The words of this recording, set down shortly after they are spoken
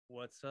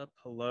What's up?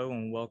 Hello,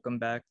 and welcome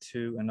back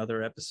to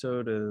another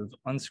episode of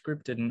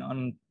Unscripted and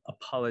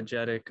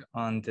Unapologetic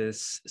on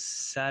this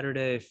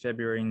Saturday,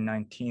 February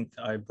 19th,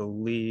 I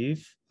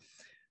believe.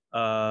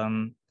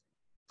 Um,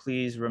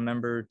 Please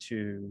remember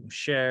to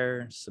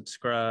share,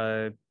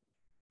 subscribe,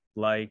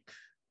 like,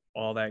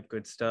 all that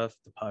good stuff.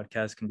 The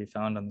podcast can be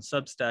found on the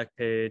Substack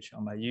page,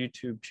 on my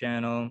YouTube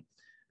channel,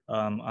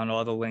 on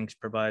all the links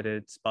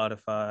provided,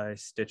 Spotify,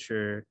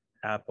 Stitcher,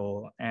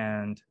 Apple,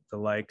 and the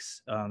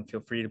likes.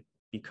 Feel free to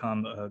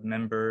become a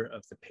member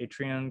of the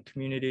Patreon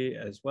community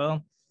as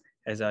well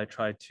as I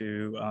try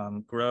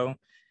to grow.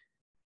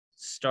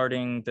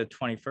 Starting the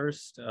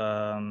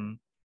 21st,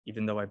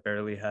 even though I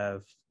barely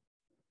have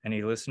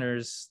any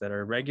listeners that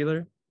are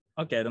regular,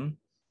 I'll get them.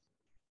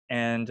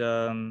 And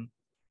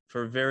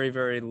for very,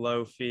 very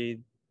low fee,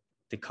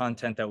 the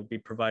content that will be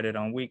provided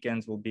on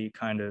weekends will be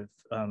kind of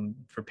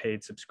for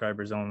paid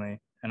subscribers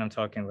only. And I'm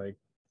talking like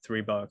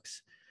 $3.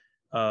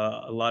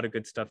 A lot of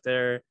good stuff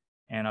there.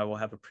 And I will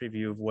have a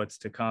preview of what's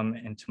to come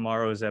in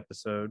tomorrow's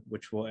episode,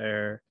 which will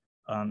air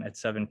at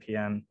 7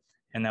 p.m.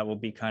 And that will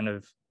be kind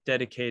of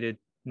dedicated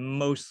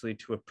mostly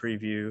to a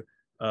preview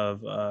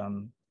of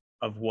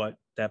what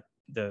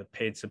the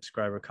paid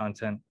subscriber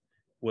content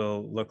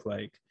will look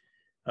like.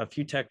 A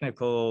few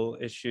technical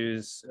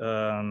issues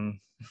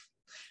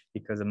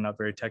because I'm not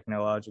very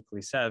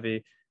technologically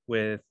savvy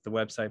with the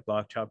website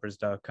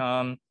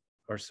blockchoppers.com,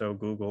 or so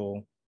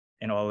Google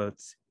in all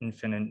its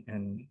infinite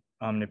and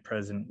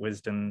omnipresent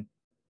wisdom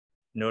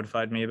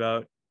notified me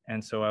about.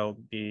 And so I'll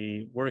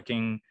be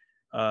working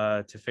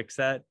to fix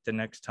that the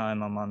next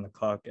time I'm on the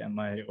clock at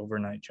my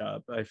overnight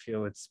job. I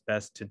feel it's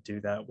best to do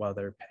that while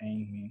they're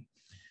paying me.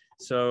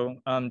 So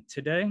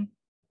today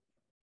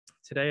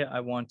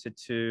I wanted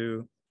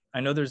to, I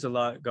know there's a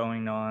lot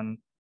going on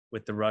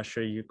with the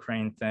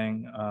Russia-Ukraine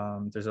thing.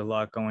 There's a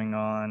lot going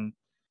on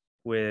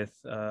with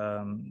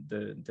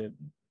the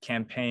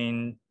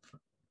campaign,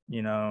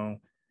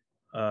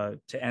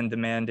 to end the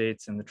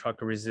mandates and the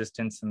trucker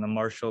resistance and the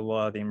martial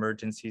law, the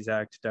Emergencies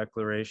Act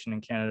declaration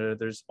in Canada.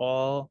 There's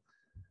all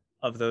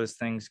of those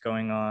things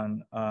going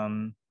on.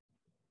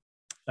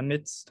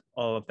 Amidst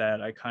all of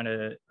that, I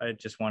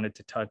just wanted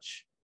to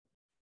touch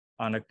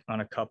on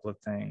a couple of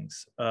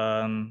things.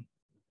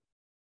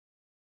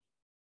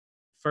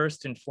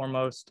 First and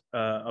foremost,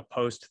 a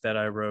post that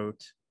I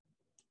wrote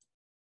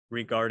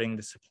regarding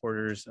the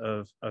supporters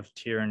of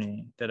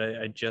Tyranny that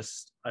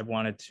I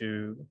wanted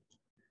to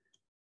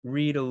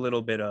read a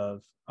little bit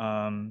of.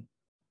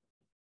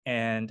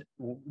 And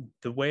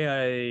the way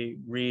I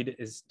read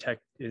is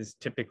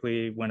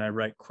typically, when I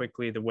write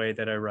quickly, the way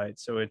that I write.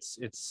 So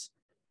it's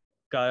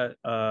got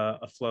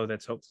a flow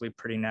that's hopefully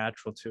pretty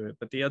natural to it.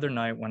 But the other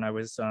night when I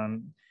was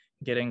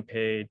getting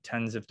paid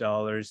tens of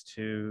dollars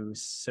to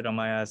sit on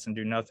my ass and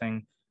do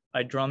nothing,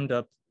 I drummed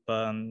up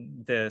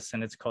this,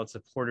 and it's called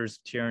Supporters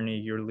of Tyranny,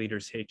 Your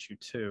Leaders Hate You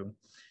Too.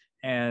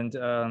 And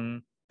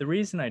the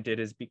reason I did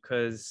is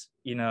because,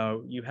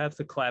 you have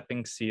the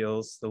clapping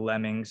seals, the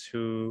lemmings,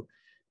 who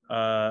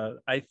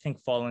I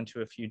think fall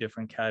into a few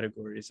different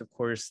categories. Of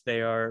course,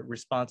 they are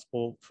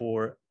responsible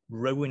for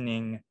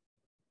ruining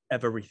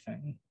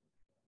everything.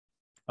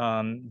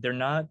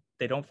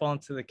 They don't fall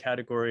into the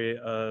category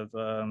of,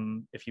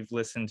 if you've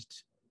listened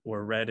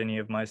or read any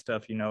of my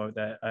stuff, you know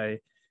that I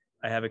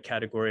have a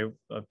category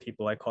of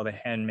people I call the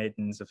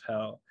handmaidens of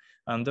hell.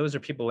 Those are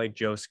people like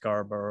Joe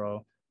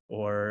Scarborough,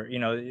 or,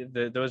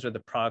 those are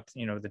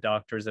the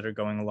doctors that are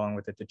going along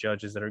with it, the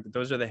judges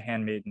those are the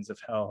handmaidens of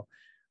hell.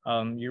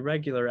 Your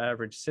regular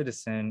average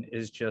citizen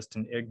is just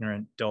an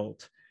ignorant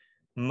dolt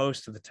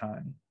most of the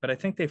time, but I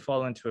think they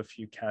fall into a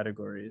few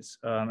categories.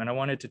 And I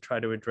wanted to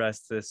try to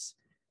address this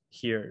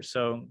here.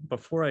 So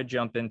before I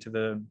jump into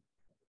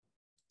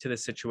the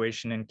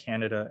situation in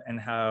Canada and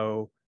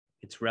how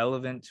it's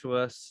relevant to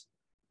us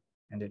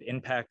and it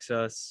impacts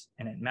us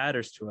and it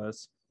matters to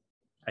us,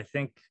 I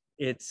think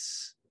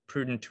it's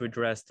prudent to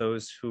address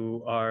those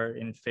who are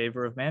in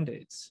favor of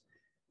mandates,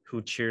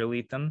 who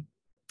cheerlead them,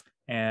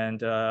 and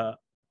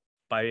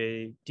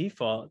by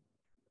default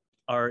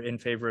are in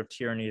favor of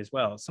tyranny as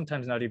well.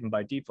 Sometimes not even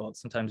by default,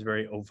 sometimes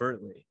very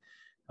overtly.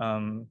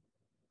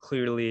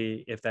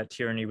 Clearly, if that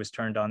tyranny was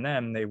turned on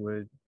them, they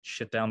would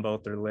shit down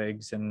both their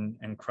legs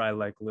and cry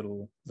like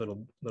little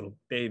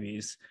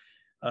babies,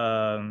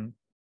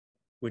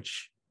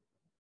 which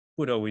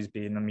would always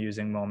be an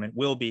amusing moment.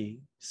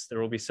 There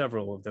will be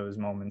several of those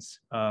moments.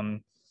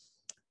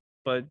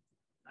 But,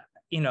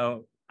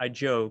 I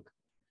joke.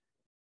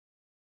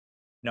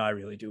 No, I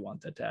really do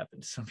want that to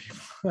happen to some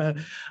people.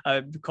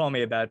 Call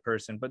me a bad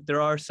person, but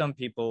there are some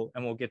people,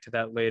 and we'll get to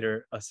that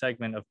later, a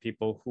segment of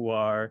people who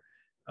are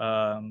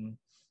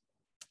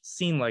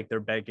seem like they're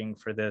begging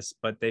for this,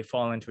 but they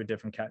fall into a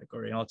different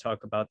category. And I'll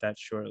talk about that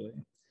shortly.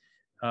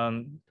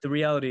 The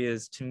reality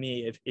is, to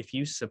me, if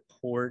you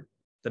support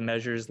the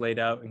measures laid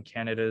out in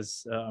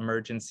Canada's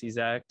Emergencies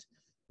Act,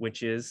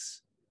 which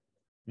is,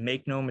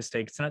 make no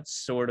mistake, it's not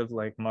sort of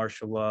like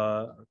martial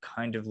law, or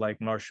kind of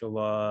like martial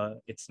law.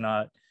 It's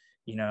not,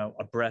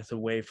 a breath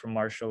away from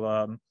martial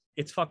law.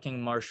 It's fucking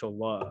martial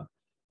law,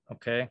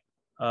 okay?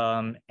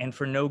 and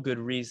for no good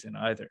reason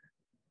either.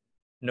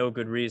 No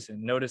good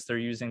reason. Notice they're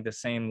using the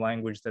same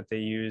language that they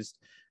used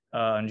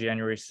on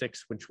January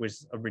 6th, which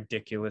was a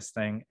ridiculous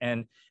thing.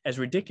 And as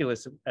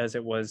ridiculous as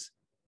it was,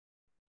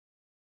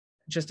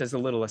 just as a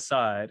little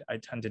aside, I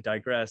tend to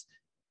digress.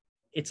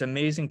 It's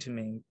amazing to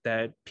me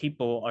that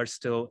people are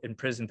still in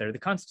prison there. The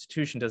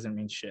Constitution doesn't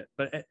mean shit,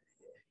 but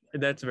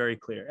that's very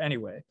clear.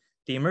 Anyway,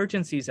 the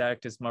Emergencies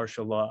Act is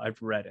martial law.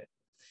 I've read it.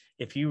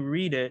 If you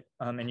read it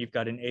and you've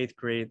got an 8th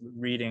grade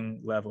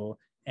reading level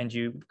and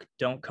you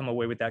don't come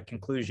away with that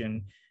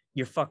conclusion,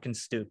 you're fucking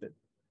stupid.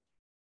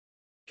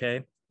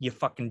 Okay? You're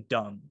fucking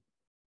dumb.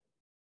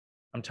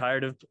 I'm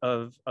tired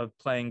of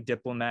playing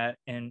diplomat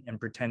and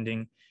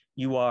pretending.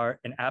 You are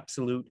an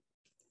absolute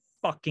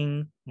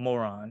fucking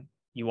moron.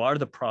 You are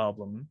the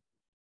problem,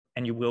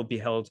 and you will be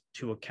held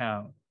to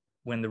account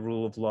when the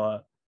rule of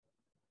law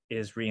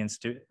is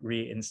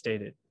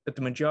reinstated. But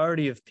the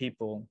majority of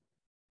people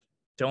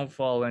don't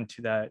fall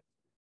into that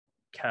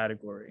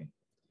category.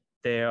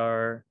 They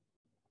are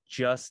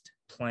just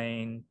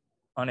plain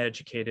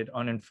uneducated,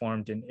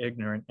 uninformed, and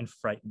ignorant and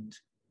frightened.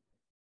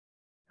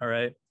 All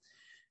right.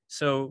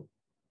 So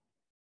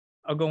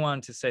I'll go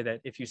on to say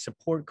that if you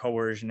support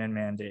coercion and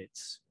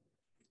mandates,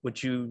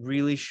 what you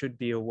really should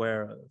be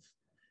aware of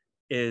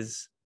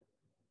is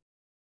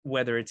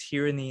whether it's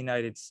here in the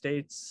United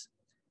States,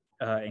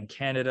 in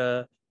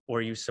Canada,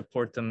 or you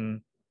support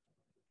them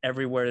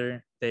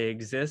everywhere they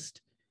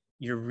exist,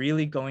 you're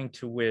really going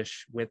to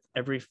wish with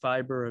every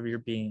fiber of your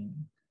being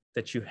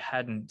that you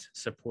hadn't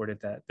supported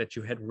that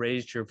you had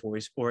raised your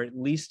voice, or at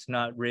least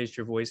not raised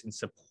your voice in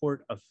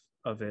support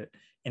of it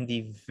in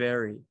the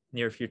very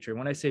near future.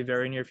 When I say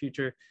very near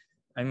future,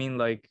 I mean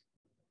like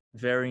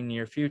very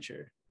near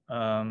future.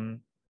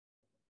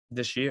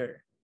 This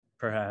year,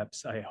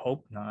 perhaps. I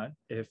hope not,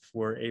 if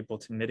we're able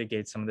to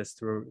mitigate some of this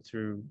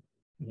through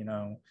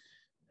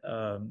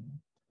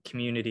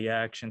community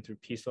action, through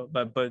peaceful,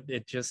 but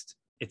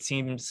it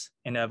seems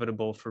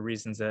inevitable for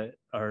reasons that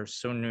are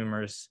so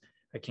numerous.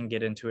 I can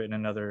get into it in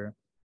another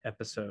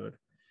episode.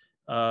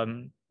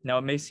 Now,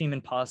 it may seem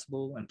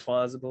impossible and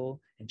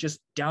plausible and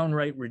just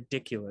downright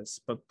ridiculous,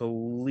 but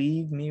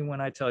believe me when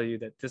I tell you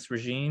that this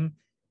regime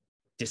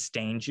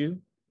disdains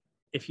you.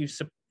 If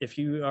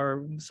you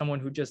are someone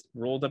who just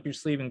rolled up your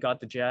sleeve and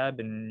got the jab,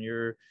 and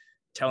you're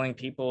telling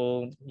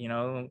people,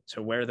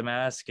 to wear the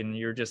mask, and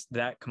you're just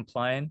that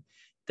compliant,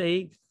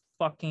 they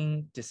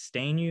fucking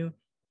disdain you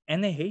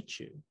and they hate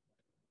you.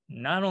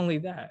 Not only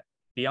that,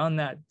 beyond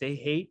that, they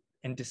hate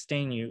and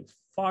disdain you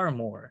far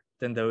more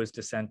than those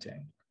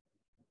dissenting.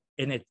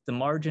 And the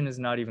margin is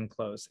not even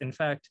close. In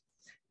fact,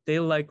 they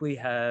likely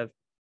have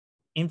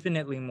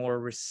infinitely more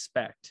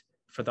respect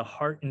for the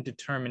heart and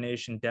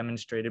determination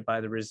demonstrated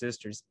by the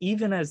resistors,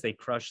 even as they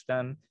crush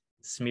them,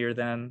 smear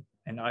them,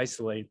 and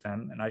isolate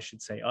them. And I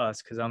should say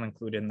us, because I'm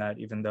included in that,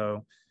 even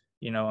though,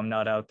 I'm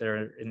not out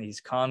there in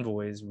these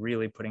convoys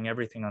really putting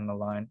everything on the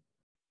line.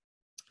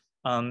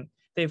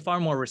 They have far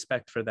more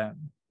respect for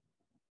them,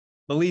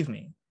 believe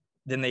me,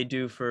 than they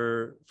do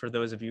for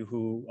those of you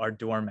who are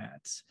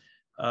doormats.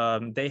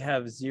 They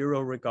have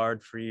zero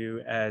regard for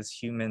you as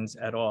humans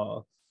at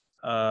all.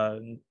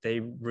 They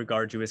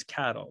regard you as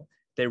cattle.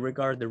 They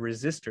regard the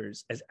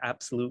resistors as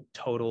absolute,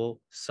 total,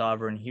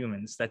 sovereign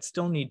humans that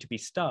still need to be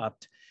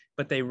stopped,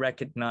 but they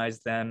recognize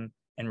them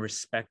and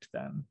respect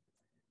them,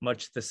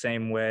 much the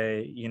same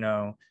way,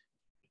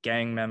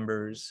 gang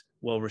members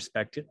will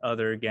respect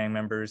other gang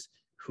members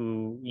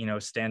who,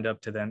 stand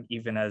up to them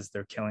even as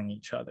they're killing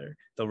each other.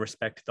 They'll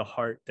respect the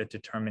heart, the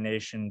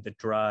determination, the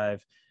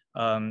drive.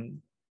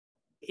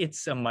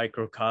 It's a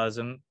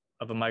microcosm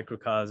of a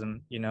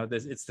microcosm.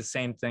 It's the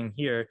same thing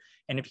here.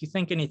 And if you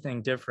think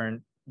anything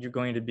different, you're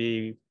going to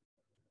be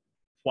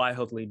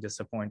wildly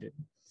disappointed.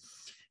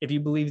 If you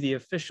believe the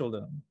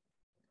officialdom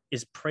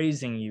is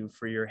praising you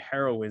for your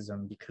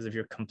heroism because of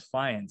your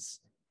compliance,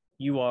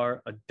 you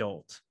are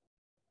adult.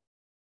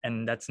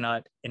 And that's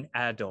not an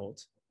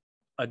adult.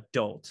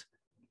 Adult,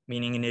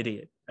 meaning an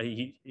idiot,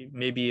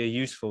 maybe a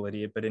useful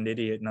idiot, but an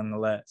idiot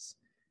nonetheless.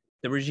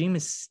 The regime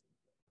is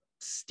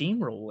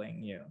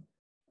steamrolling you,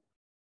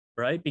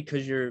 right?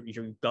 Because you're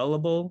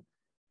gullible,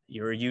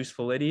 you're a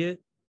useful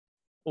idiot,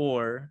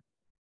 or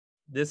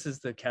this is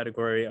the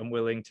category I'm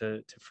willing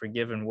to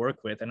forgive and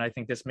work with. And I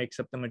think this makes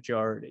up the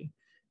majority.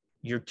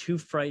 You're too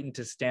frightened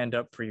to stand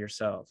up for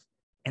yourself.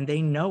 And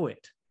they know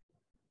it.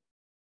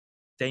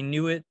 They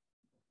knew it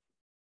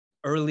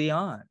early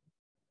on.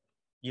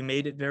 You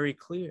made it very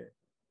clear.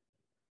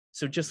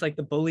 So just like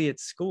the bully at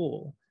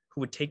school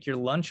who would take your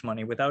lunch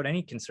money without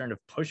any concern of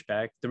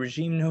pushback, the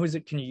regime knows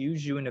it can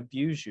use you and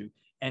abuse you.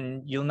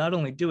 And you'll not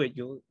only do it,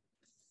 you'll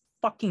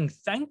fucking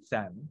thank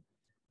them.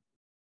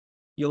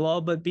 You'll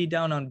all but be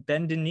down on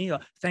bended knee.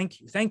 Thank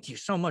you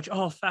so much.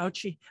 Oh,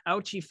 Fauci,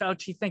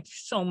 thank you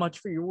so much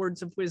for your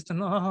words of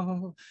wisdom.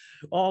 Oh,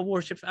 all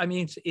worship. I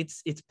mean,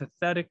 it's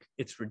pathetic.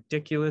 It's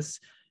ridiculous.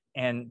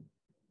 And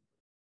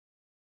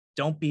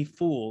don't be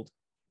fooled.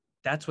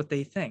 That's what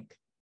they think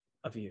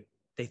of you.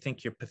 They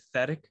think you're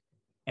pathetic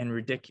and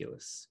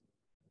ridiculous.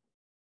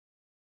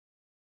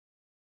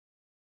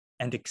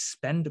 and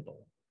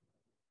expendable.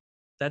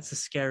 That's the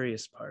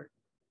scariest part,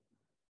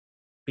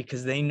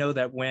 because they know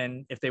that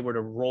if they were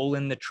to roll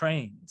in the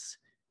trains,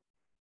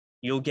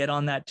 you'll get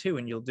on that too,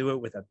 and you'll do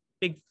it with a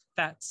big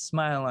fat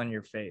smile on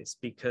your face,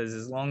 because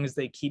as long as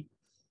they keep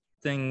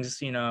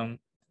things,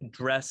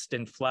 dressed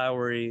in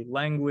flowery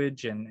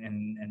language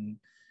and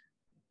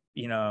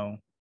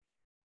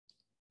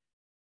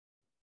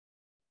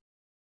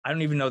I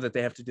don't even know that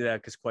they have to do that,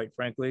 because quite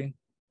frankly,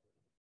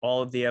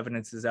 all of the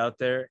evidence is out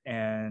there,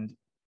 and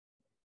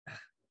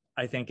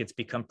I think it's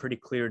become pretty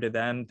clear to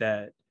them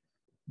that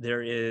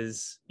there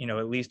is,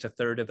 at least a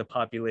third of the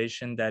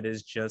population that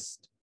is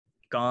just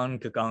gone.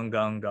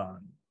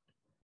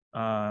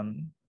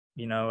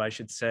 I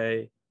should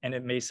say, and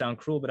it may sound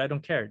cruel, but I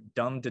don't care.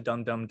 Dumb to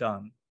dumb, dumb,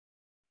 dumb.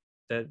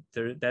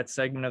 That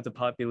segment of the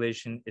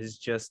population is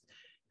just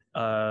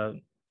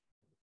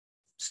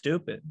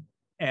stupid.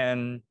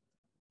 And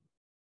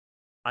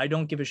I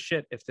don't give a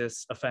shit if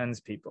this offends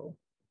people,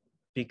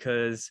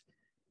 because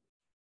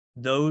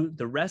though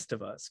the rest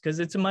of us, because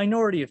it's a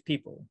minority of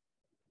people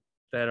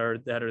that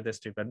are this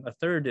stupid. A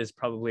third is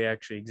probably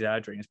actually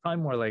exaggerating. It's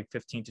probably more like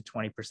 15 to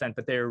 20%,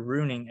 but they're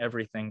ruining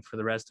everything for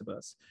the rest of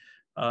us.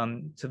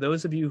 To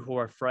those of you who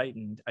are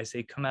frightened, I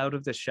say, come out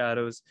of the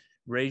shadows,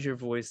 raise your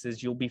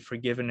voices. You'll be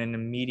forgiven and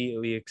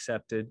immediately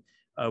accepted.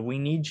 We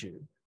need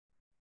you.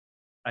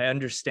 I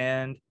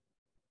understand,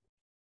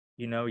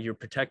 you're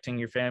protecting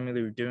your family,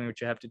 you're doing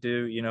what you have to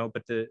do,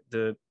 but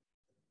the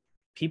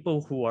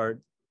people who are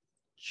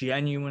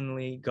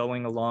genuinely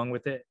going along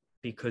with it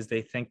because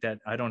they think that,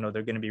 I don't know,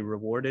 they're going to be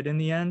rewarded in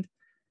the end.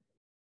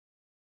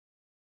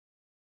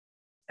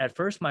 At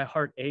first, my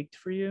heart ached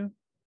for you.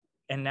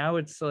 And now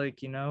it's like,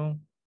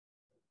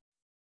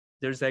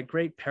 there's that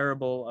great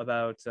parable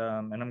about,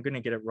 and I'm going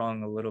to get it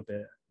wrong a little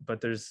bit,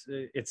 but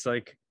it's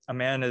like a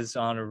man is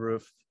on a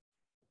roof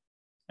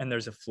and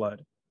there's a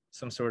flood,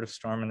 some sort of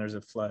storm, and there's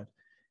a flood.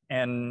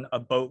 And a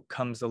boat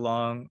comes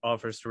along,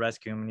 offers to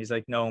rescue him. And he's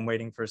like, no, I'm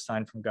waiting for a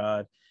sign from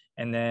God.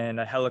 And then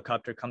a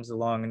helicopter comes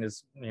along and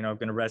is, going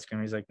to rescue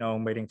him. He's like, no,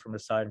 I'm waiting for a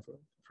sign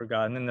for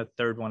God. And then the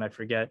third one, I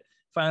forget.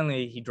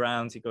 Finally, he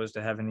drowns, he goes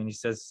to heaven, and he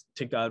says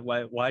to God,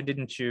 why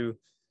didn't you,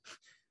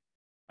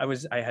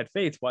 I had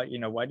faith. Why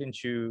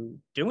didn't you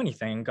do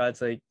anything? And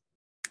God's like,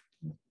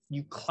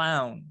 you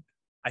clown.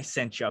 I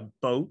sent you a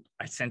boat.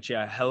 I sent you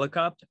a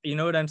helicopter. You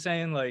know what I'm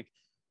saying? Like,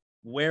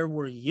 where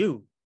were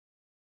you?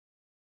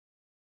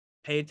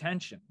 Pay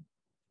attention.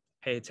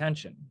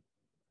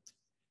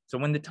 So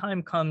when the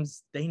time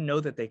comes, they know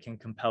that they can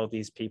compel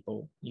these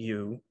people,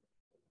 you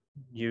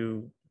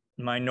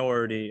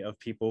minority of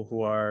people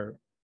who are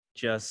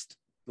just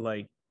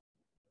like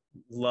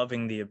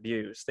loving the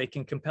abuse. They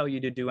can compel you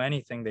to do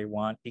anything they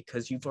want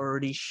because you've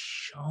already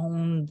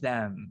shown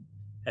them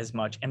as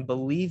much. And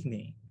believe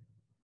me,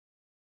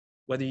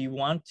 whether you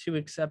want to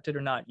accept it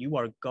or not, you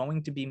are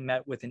going to be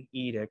met with an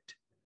edict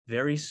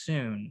very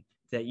soon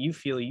that you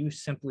feel you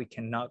simply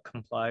cannot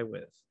comply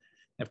with.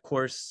 Of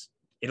course,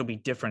 it'll be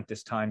different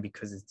this time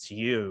because it's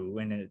you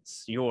and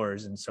it's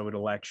yours, and so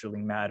it'll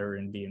actually matter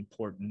and be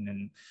important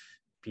and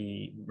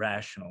be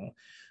rational.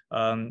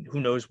 Who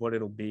knows what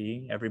it'll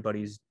be?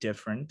 Everybody's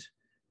different,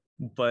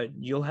 but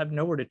you'll have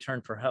nowhere to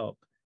turn for help.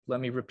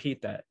 Let me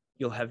repeat that.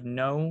 You'll have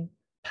no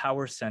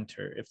power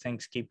center if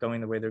things keep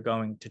going the way they're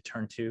going to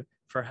turn to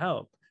for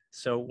help,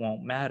 so it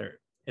won't matter.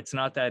 It's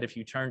not that if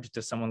you turned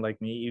to someone like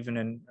me, even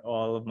in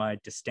all of my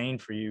disdain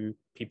for you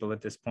people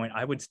at this point,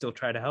 I would still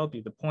try to help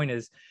you. The point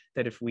is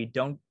that if we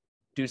don't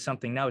do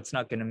something now, it's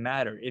not going to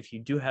matter. If you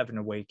do have an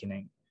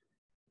awakening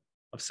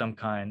of some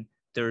kind,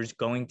 there's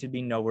going to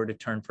be nowhere to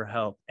turn for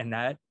help. And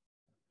that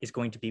is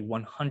going to be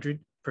 100%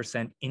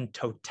 in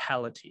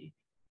totality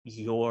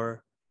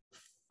your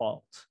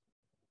fault.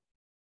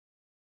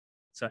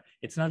 So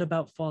it's not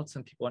about fault.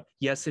 Some people,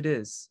 yes, it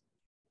is.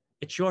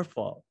 It's your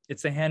fault.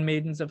 It's the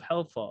handmaidens of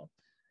hell fault.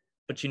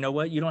 But you know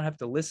what? You don't have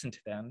to listen to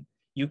them.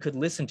 You could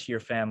listen to your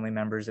family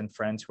members and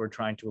friends who are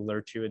trying to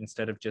alert you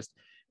instead of just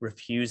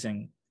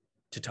refusing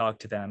to talk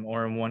to them.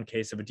 Or in one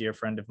case of a dear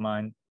friend of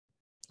mine,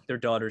 their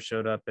daughter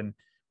showed up and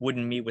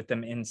wouldn't meet with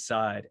them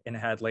inside and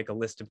had like a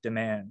list of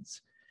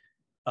demands.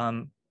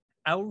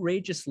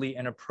 Outrageously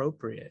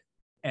inappropriate.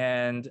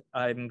 And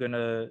I'm going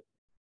to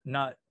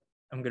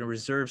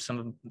reserve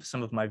some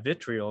of my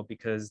vitriol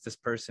because this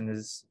person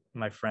is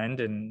my friend,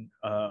 and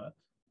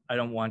I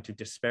don't want to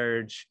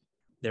disparage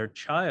their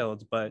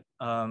child, but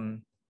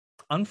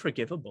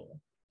unforgivable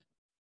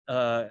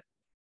in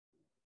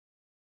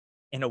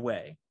a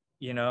way.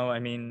 I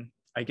mean,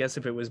 I guess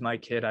if it was my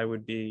kid, I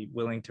would be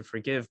willing to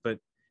forgive, but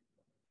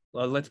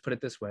let's put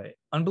it this way: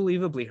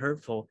 unbelievably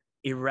hurtful,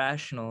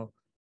 irrational,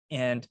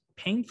 and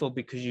painful,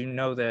 because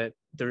that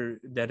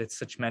it's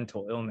such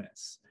mental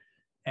illness.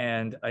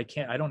 And I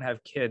don't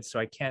have kids, so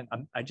I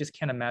just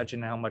can't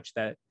imagine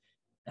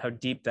how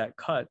deep that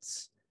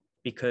cuts,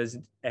 because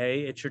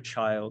A, it's your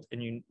child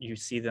and you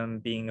see them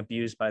being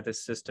abused by the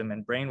system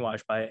and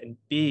brainwashed by it, and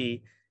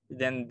B,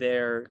 then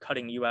they're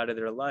cutting you out of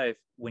their life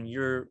when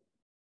you're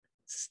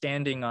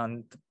standing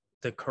on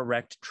the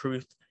correct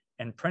truth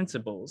and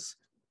principles.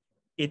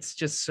 it's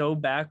just so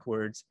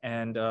backwards,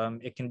 and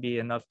it can be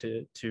enough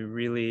to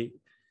really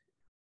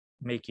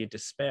make you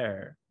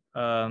despair.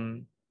 But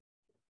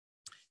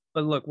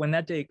look, when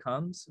that day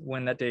comes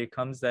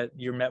that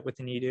you're met with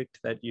an edict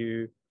that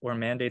you, or a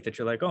mandate that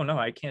you're like, oh no,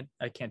 I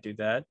can't do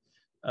that.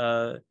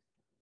 And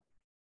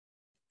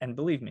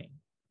believe me,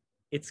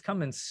 it's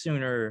coming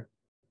sooner,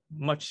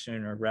 much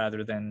sooner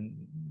rather than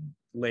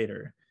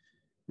later.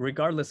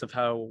 Regardless of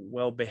how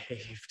well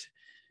behaved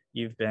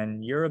you've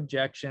been, your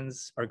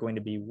objections are going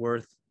to be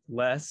worth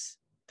less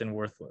than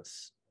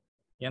worthless.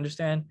 You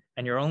understand?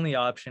 And your only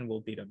option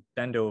will be to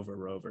bend over,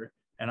 Rover.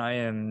 And I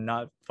am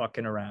not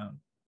fucking around.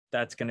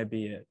 That's going to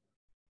be it.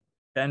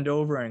 Bend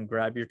over and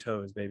grab your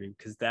toes, baby,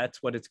 because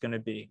that's what it's going to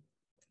be.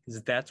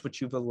 Because that's what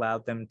you've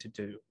allowed them to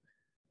do.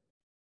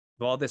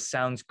 If all this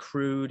sounds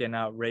crude and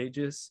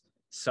outrageous,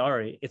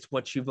 sorry, it's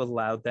what you've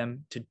allowed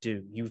them to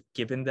do. You've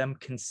given them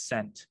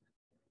consent.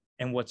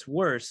 And what's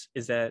worse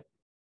is that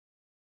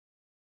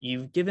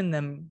you've given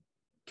them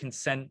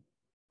consent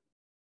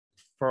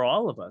for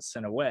all of us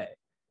in a way.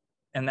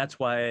 And that's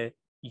why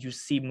you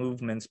see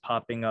movements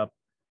popping up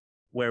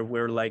where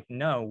we're like,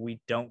 no, we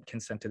don't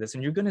consent to this.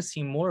 And you're going to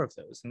see more of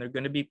those, and they're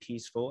going to be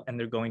peaceful, and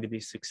they're going to be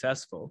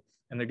successful,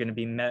 and they're going to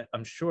be met,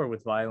 I'm sure,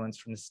 with violence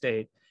from the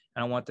state.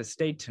 And I want the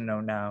state to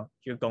know now,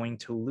 you're going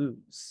to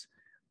lose.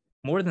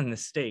 More than the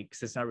state,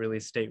 because it's not really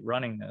a state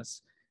running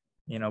this,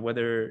 you know,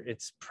 whether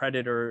it's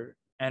predator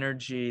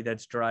energy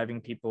that's driving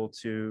people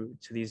to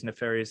these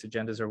nefarious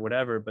agendas or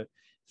whatever, but,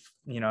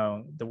 you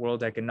know, the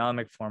World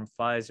Economic Forum,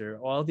 Pfizer,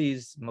 all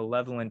these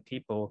malevolent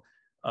people,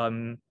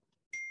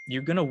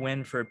 you're going to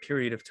win for a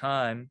period of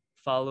time,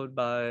 followed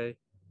by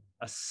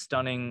a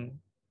stunning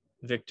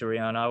victory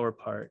on our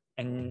part.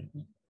 And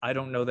I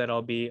don't know that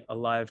I'll be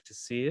alive to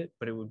see it,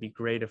 but it would be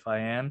great if I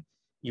am.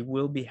 You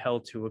will be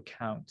held to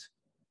account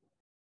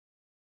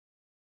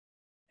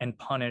and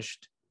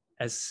punished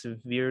as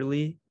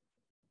severely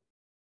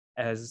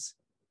as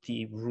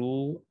the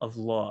rule of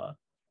law,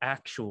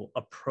 actual,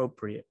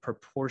 appropriate,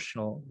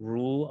 proportional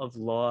rule of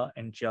law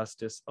and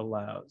justice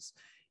allows.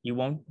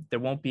 There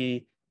won't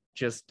be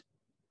just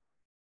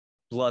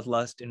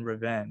bloodlust and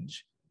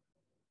revenge.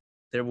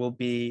 There will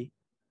be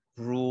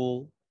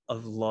rule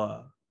of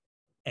law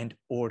and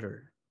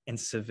order and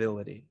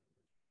civility,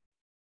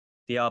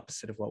 the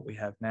opposite of what we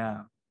have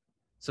now.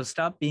 So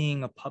stop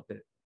being a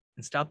puppet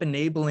and stop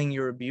enabling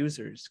your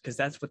abusers, because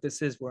that's what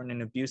this is. We're in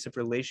an abusive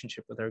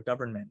relationship with our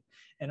government.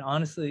 And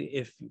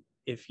honestly,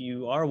 if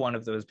you are one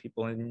of those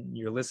people and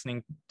you're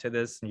listening to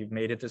this and you've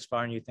made it this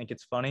far and you think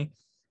it's funny,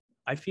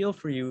 I feel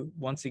for you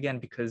once again,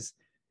 because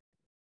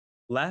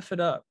laugh it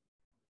up.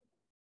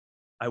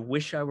 I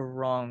wish I were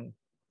wrong.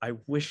 I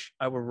wish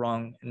I were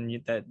wrong,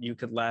 and that you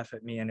could laugh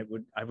at me and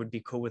I would be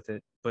cool with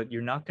it, but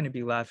you're not going to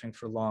be laughing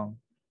for long.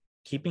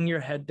 Keeping your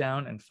head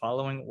down and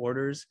following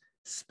orders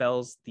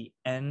spells the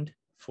end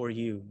for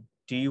you.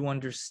 Do you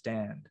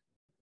understand?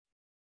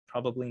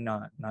 Probably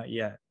not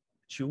yet,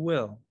 but you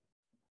will.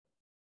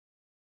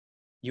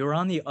 You're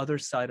on the other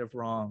side of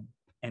wrong,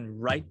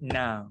 and right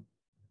now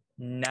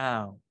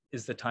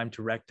is the time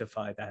to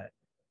rectify that.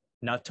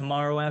 Not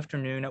tomorrow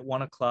afternoon at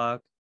 1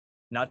 o'clock,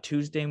 not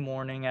Tuesday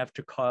morning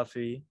after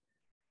coffee,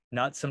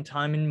 not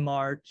sometime in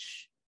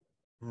March,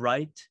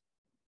 right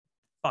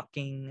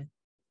fucking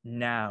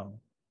now,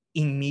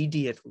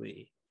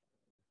 immediately.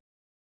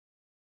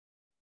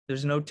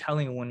 There's no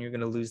telling when you're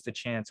going to lose the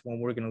chance, when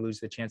we're going to lose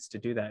the chance to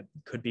do that.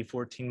 It could be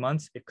 14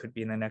 months. It could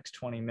be in the next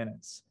 20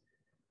 minutes.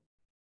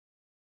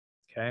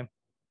 Okay.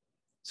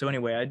 So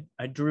anyway,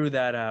 I drew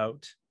that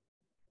out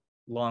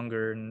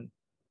longer and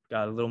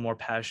got a little more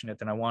passionate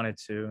than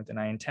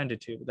I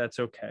intended to, but that's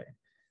okay.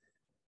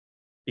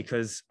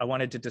 Because I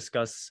wanted to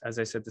discuss, as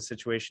I said, the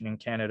situation in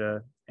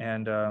Canada.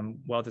 And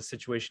while the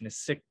situation is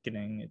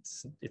sickening,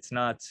 it's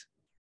not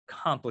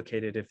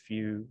complicated if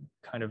you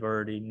kind of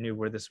already knew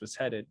where this was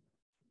headed.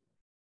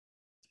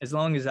 As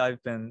long as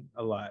I've been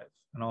alive,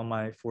 in all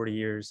my 40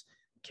 years,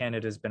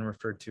 Canada has been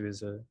referred to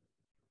as a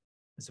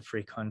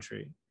free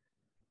country.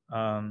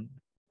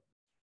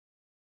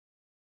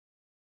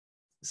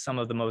 Some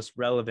of the most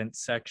relevant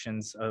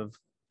sections of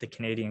the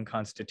Canadian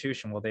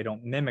Constitution, while they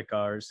don't mimic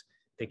ours,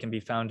 they can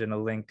be found in a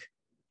link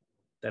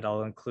that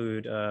I'll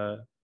include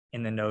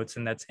in the notes,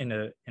 and that's in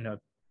a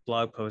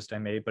blog post I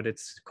made, but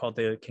it's called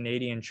the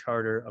Canadian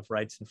Charter of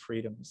Rights and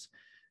Freedoms.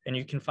 And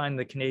you can find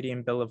the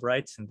Canadian Bill of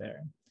Rights in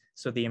there.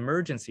 So the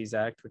Emergencies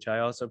Act, which I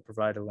also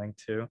provide a link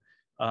to,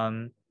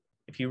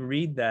 if you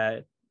read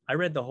that, I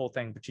read the whole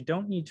thing, but you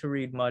don't need to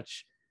read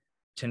much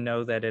to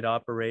know that it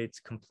operates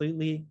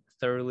completely,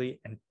 thoroughly,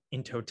 and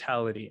in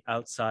totality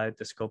outside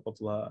the scope of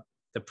law.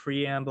 The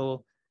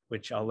preamble,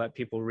 which I'll let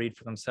people read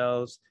for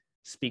themselves,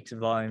 speaks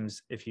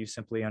volumes if you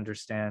simply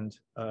understand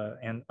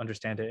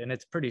it, and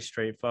it's pretty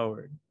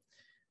straightforward.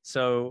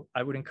 So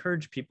I would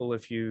encourage people,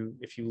 if you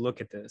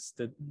look at this,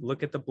 to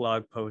look at the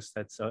blog post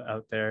that's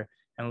out there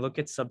and look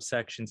at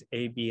subsections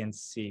A, B, and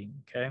C.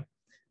 Okay,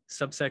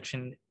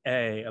 subsection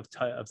A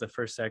of the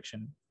first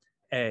section,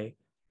 A.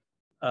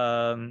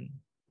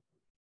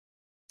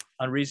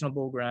 On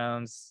reasonable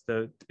grounds,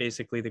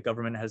 basically the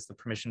government has the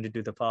permission to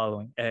do the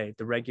following. A,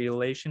 the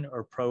regulation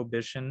or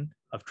prohibition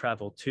of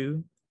travel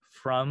to,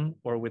 from,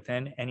 or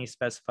within any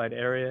specified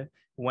area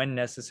when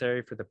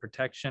necessary for the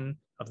protection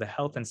of the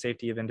health and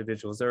safety of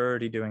individuals. They're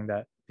already doing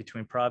that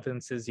between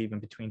provinces, even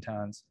between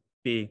towns.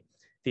 B,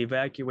 the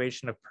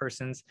evacuation of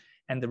persons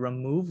and the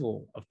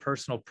removal of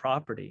personal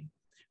property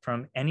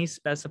from any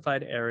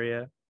specified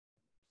area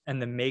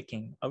and the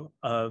making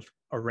of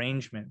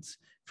arrangements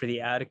for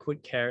the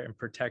adequate care and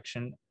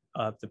protection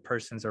of the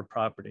persons or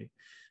property.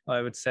 Well,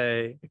 I would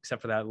say,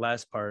 except for that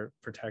last part,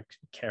 protect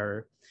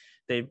care,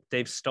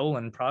 they've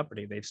stolen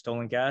property, they've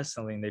stolen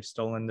gasoline, they've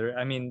stolen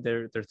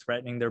they're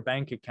threatening their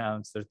bank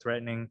accounts, they're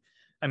threatening,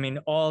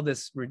 all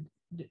this,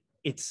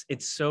 it's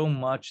so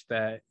much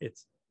that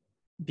it's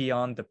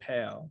beyond the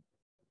pale.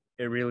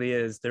 It really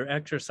is. They're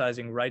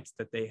exercising rights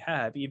that they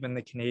have. Even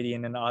the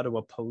Canadian and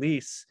Ottawa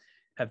police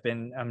have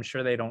been, I'm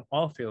sure they don't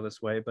all feel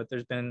this way, but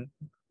there's been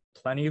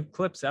plenty of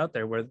clips out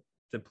there where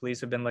the police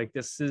have been like,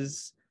 this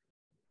is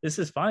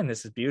fine,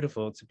 this is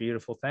beautiful, it's a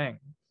beautiful thing.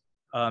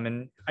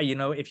 And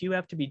if you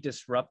have to be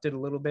disrupted a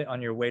little bit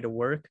on your way to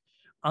work,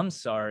 I'm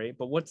sorry,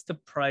 but what's the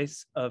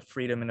price of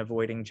freedom and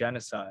avoiding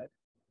genocide?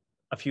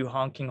 A few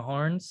honking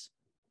horns?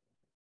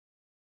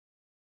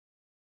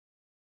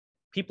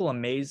 People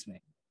amaze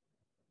me.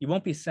 You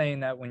won't be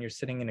saying that when you're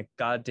sitting in a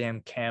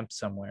goddamn camp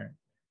somewhere,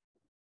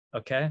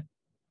 okay?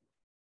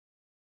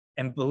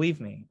 And believe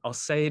me, I'll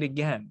say it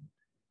again.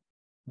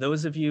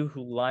 Those of you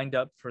who lined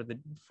up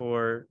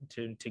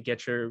to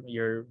get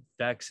your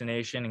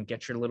vaccination and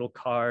get your little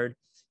card,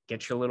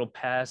 get your little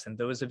pass, and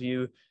those of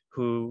you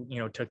who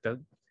took the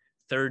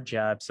third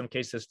jab, some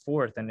cases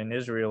fourth, and in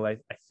Israel, I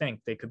think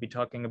they could be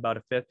talking about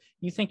a fifth.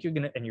 You think you're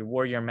gonna, and you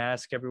wore your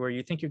mask everywhere,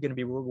 you think you're gonna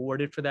be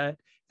rewarded for that?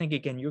 Think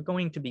again, you're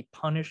going to be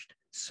punished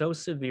so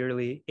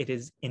severely, it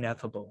is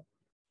ineffable.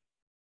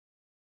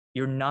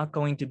 You're not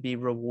going to be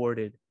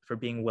rewarded for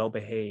being well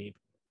behaved.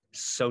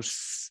 So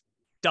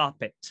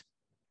stop it.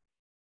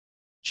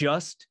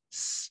 Just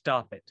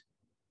stop it.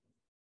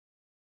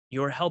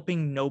 You're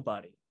helping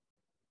nobody.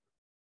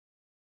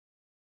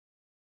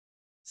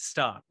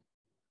 Stop.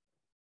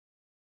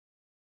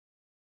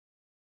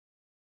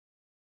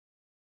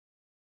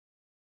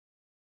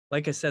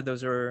 Like I said,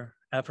 those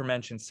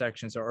aforementioned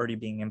sections are already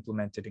being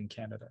implemented in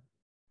Canada.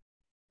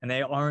 And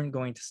they aren't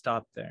going to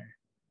stop there.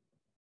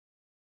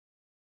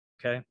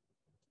 Okay?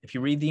 If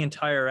you read the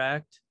entire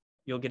act,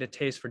 you'll get a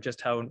taste for just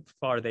how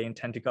far they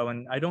intend to go.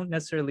 And I don't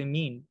necessarily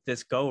mean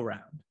this go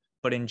around,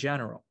 but in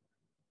general.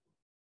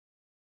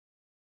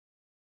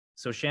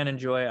 So Shannon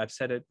Joy, I've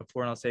said it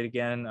before and I'll say it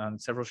again.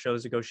 Several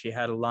shows ago, she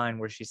had a line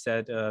where she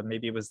said,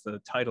 maybe it was the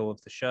title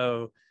of the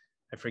show,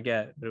 I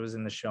forget, but it was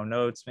in the show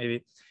notes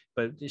maybe.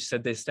 But she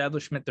said the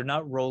establishment, they're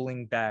not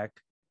rolling back,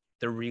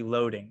 they're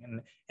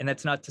reloading. And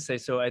that's not to say,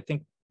 so I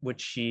think what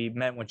she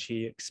meant when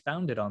she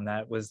expounded on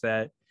that was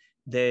that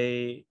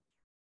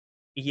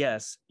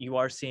yes, you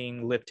are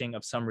seeing lifting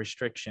of some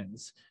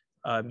restrictions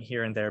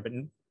here and there, but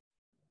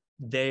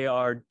they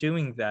are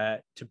doing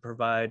that to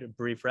provide a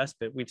brief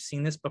respite. We've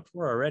seen this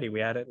before already.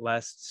 We had it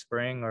last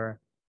spring, or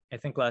I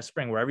think last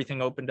spring, where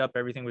everything opened up,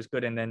 everything was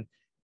good, and then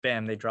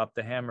bam, they dropped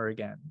the hammer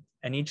again.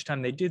 And each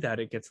time they do that,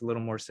 it gets a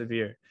little more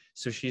severe.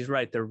 So she's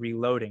right, they're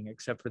reloading,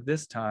 except for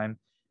this time,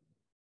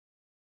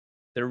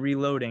 they're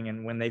reloading,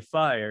 and when they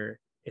fire,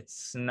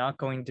 it's not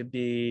going to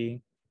be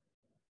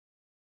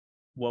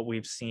what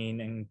we've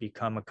seen and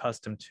become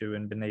accustomed to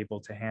and been able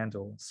to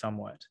handle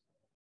somewhat.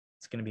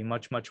 It's going to be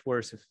much, much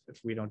worse if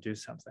we don't do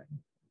something.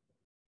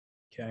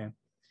 Okay.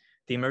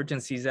 The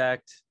Emergencies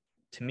Act,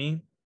 to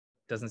me,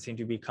 doesn't seem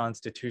to be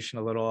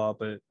constitutional at all,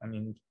 but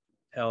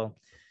hell,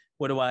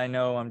 what do I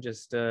know? I'm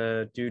just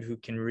a dude who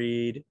can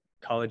read,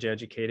 college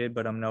educated,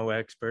 but I'm no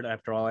expert.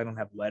 After all, I don't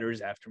have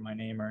letters after my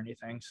name or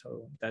anything.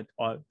 So that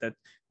of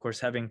course,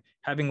 having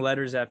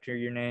letters after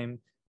your name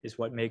is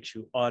what makes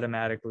you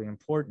automatically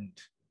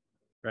important,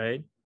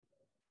 right?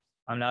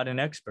 I'm not an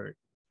expert.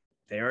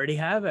 They already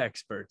have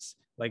experts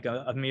like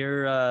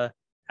Amir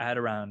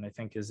Adaran, I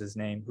think is his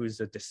name, who's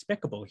a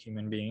despicable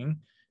human being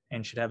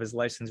and should have his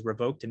license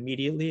revoked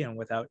immediately and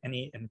without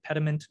any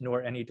impediment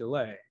nor any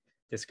delay.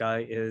 This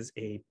guy is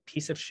a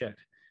piece of shit.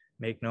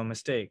 Make no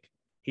mistake.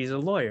 He's a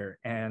lawyer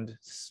and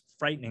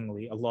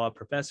frighteningly a law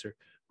professor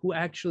who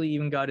actually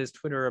even got his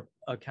Twitter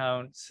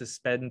account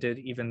suspended,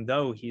 even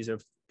though he's a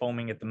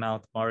foaming at the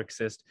mouth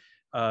Marxist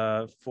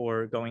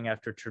for going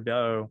after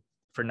Trudeau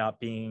for not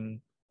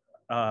being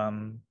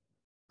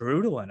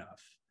brutal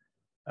enough.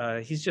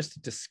 He's just a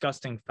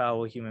disgusting,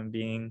 foul human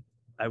being.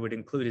 I would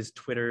include his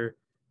Twitter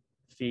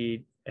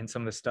feed and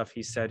some of the stuff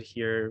he said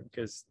here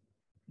because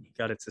he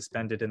got it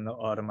suspended in the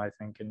autumn, I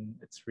think, and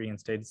it's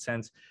reinstated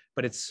since.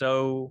 But it's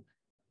so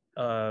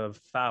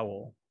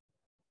foul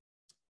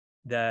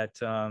that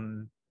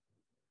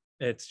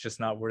it's just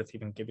not worth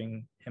even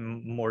giving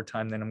him more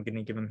time than I'm going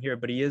to give him here.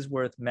 But he is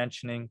worth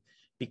mentioning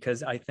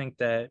because I think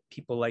that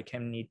people like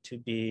him you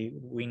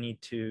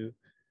want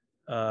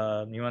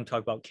to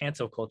talk about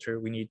cancel culture,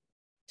 we need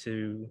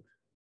to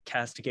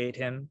castigate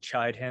him,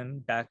 chide him,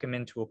 back him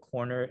into a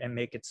corner, and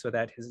make it so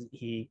that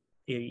he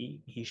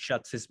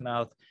shuts his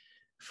mouth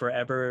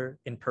forever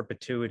in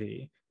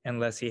perpetuity,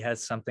 unless he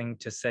has something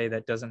to say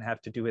that doesn't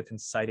have to do with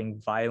inciting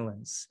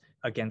violence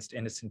against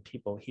innocent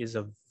people. He is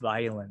a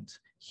violent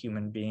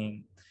human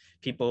being.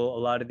 People, a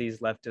lot of these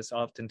leftists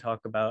often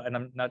talk about, and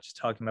I'm not just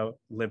talking about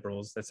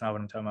liberals, that's not what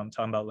I'm talking about. I'm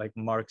talking about like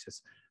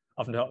Marxists,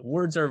 often talk,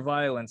 words are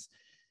violence.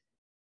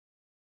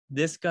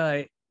 This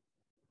guy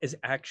is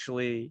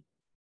actually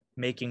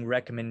making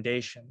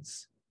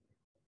recommendations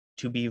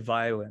to be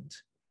violent,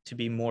 to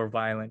be more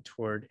violent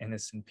toward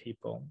innocent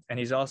people. And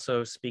he's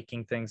also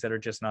speaking things that are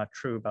just not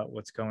true about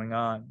what's going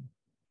on.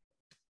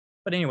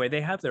 But anyway, they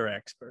have their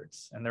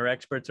experts, and their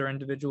experts are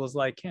individuals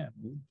like him.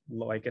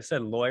 Like I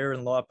said, lawyer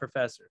and law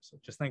professor. So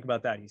just think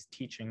about that. He's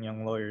teaching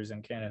young lawyers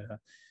in Canada.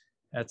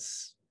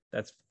 That's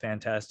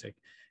fantastic.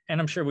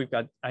 And I'm sure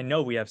I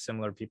know we have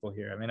similar people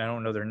here. I mean, I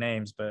don't know their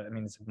names, but I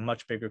mean, it's a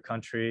much bigger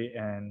country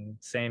and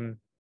same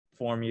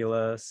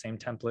formula, same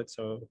template.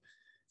 So it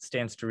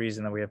stands to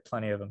reason that we have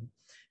plenty of them.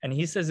 And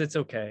he says it's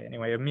okay.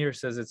 Anyway, Amir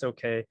says it's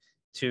okay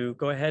to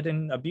go ahead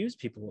and abuse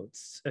people.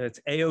 It's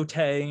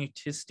a-okay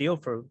to steal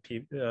from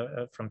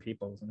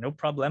people, no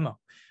problemo.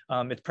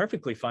 It's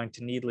perfectly fine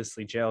to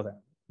needlessly jail them,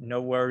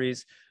 no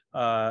worries.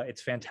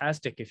 It's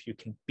fantastic if you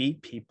can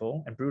beat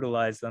people and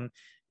brutalize them,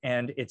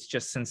 and it's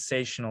just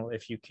sensational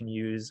if you can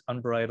use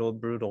unbridled,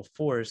 brutal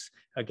force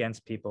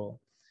against people.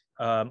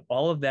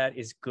 All of that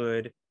is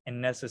good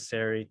and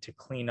necessary to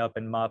clean up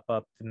and mop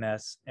up the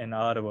mess in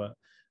Ottawa.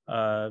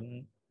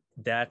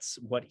 That's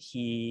what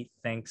he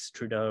thinks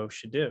Trudeau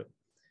should do.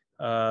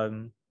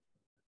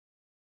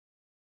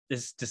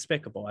 Is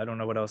despicable. I don't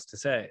know what else to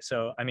say.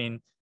 So, I mean,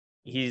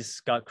 he's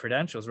got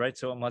credentials, right?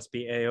 So it must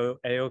be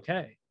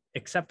a-okay,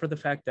 except for the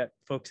fact that,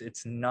 folks,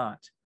 it's not.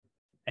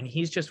 And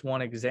he's just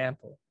one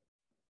example.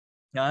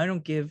 Now, I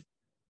don't give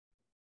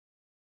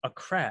a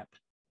crap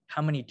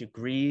how many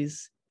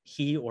degrees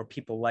he or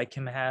people like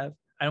him have.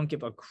 I don't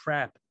give a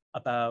crap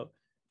about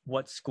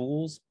what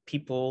schools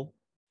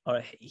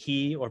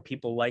he or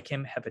people like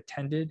him have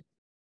attended.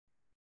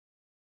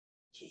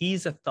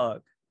 He's a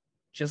thug,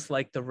 just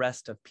like the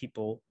rest of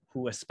people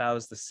who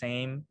espouse the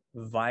same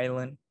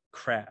violent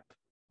crap.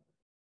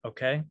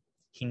 Okay?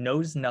 He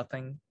knows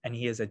nothing, and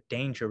he is a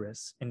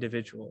dangerous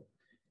individual.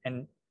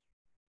 And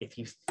if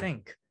you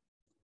think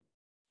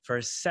for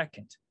a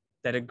second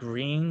that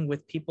agreeing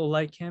with people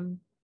like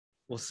him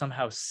will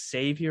somehow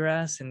save your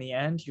ass in the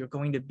end, you're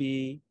going to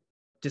be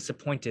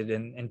disappointed.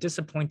 And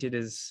disappointed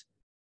is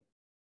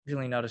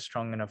really not a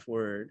strong enough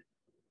word.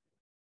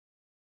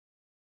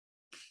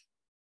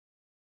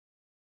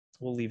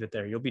 We'll leave it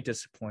there. You'll be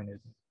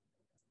disappointed,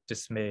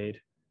 dismayed.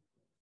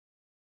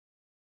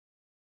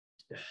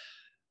 It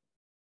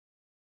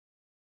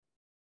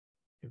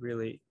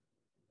really,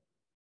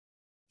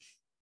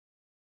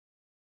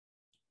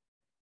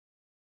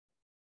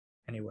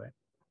 anyway,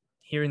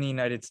 here in the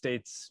United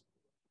States,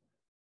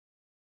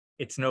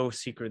 it's no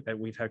secret that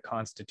we've had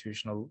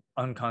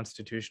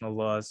unconstitutional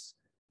laws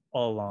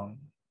all along.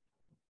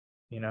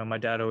 You know, my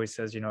dad always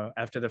says, you know,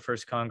 after the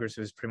first Congress,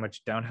 it was pretty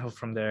much downhill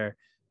from there.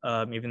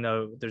 Even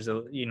though there's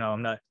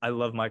I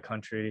love my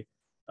country.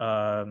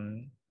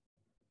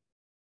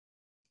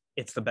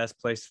 It's the best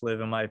place to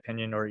live, in my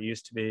opinion, or it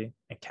used to be.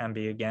 It can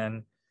be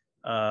again.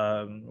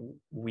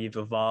 We've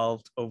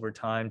evolved over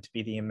time to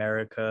be the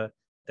America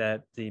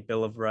that the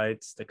Bill of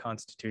Rights, the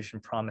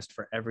Constitution promised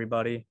for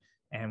everybody,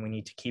 and we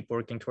need to keep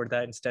working toward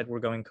that. Instead, we're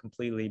going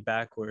completely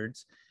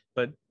backwards.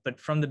 But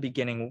from the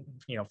beginning,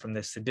 you know, from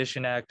the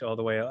Sedition Act all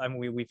the way, I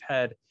mean, we've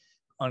had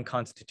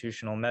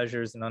unconstitutional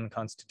measures and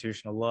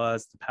unconstitutional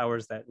laws. The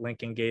powers that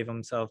Lincoln gave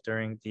himself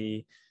during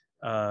the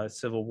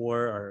Civil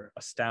War are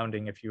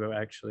astounding if you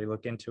actually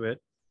look into it.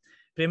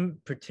 But in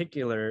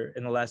particular,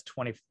 in the last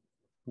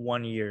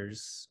 21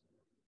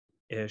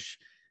 years-ish,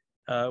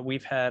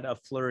 we've had a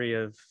flurry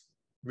of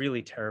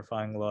really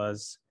terrifying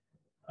laws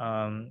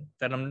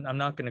that I'm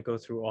not going to go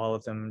through all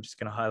of them. I'm just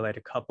going to highlight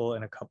a couple,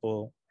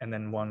 and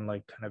then one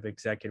like kind of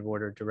executive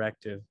order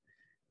directive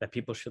that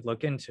people should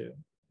look into.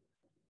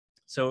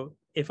 So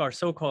if our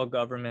so-called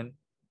government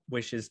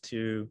wishes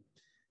to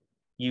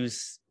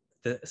use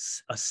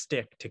a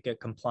stick to get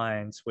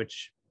compliance,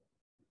 which,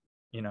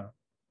 you know,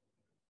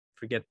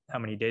 forget how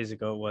many days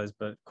ago it was,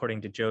 but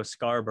according to Joe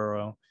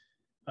Scarborough,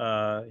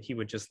 he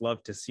would just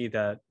love to see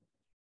that.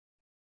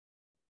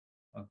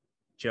 Well,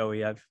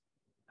 Joey, I've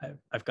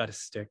got a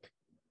stick.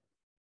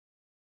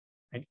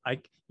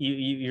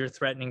 You're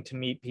threatening to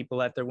meet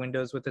people at their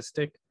windows with a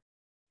stick.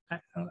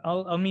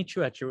 I'll meet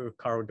you at your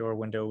car door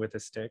window with a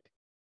stick.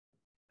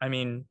 I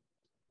mean,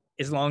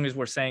 as long as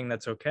we're saying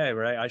that's okay,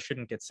 right? I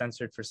shouldn't get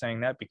censored for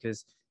saying that,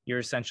 because you're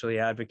essentially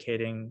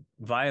advocating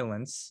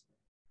violence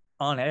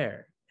on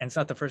air, and it's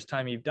not the first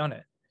time you've done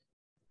it.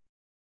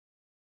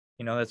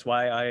 You know, that's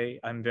why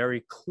I'm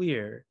very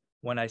clear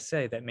when I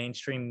say that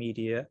mainstream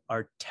media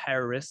are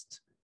terrorists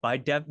by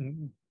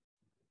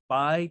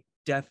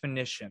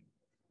definition.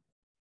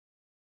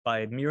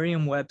 By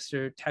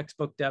Merriam-Webster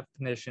textbook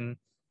definition,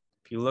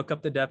 if you look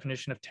up the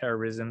definition of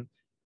terrorism,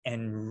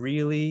 and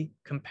really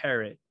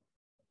compare it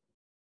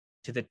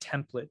to the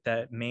template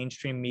that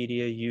mainstream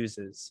media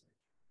uses,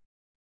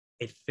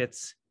 it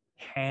fits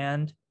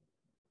hand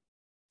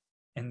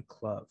and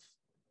glove.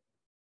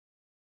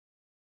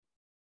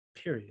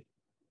 Period.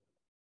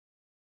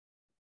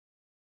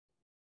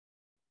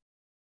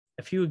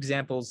 A few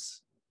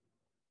examples.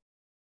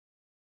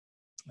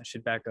 I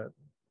should back up.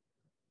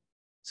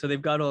 So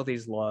they've got all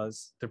these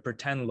laws, they're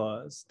pretend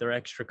laws, they're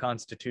extra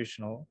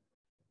constitutional,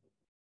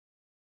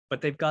 but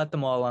they've got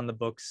them all on the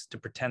books to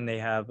pretend they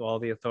have all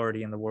the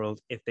authority in the world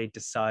if they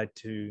decide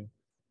to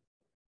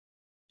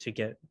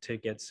get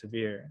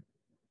severe.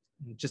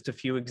 Just a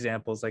few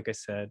examples, like I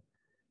said.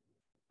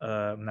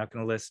 I'm not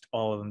going to list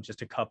all of them,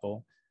 just a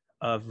couple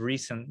of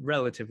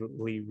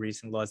relatively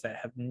recent laws that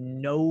have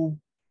no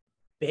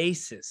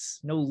basis,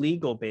 no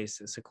legal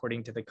basis,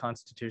 according to the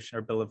Constitution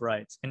or Bill of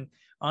Rights. And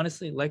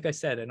honestly, like I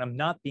said, and I'm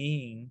not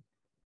being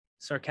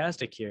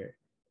sarcastic here,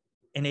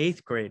 an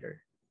eighth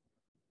grader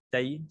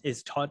that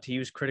is taught to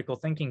use critical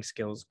thinking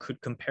skills could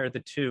compare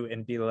the two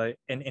and be like,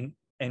 and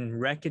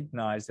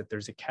recognize that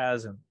there's a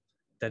chasm,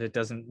 that it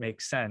doesn't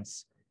make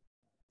sense,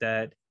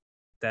 that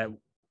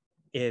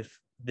if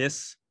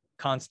this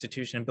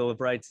Constitution and Bill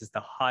of Rights is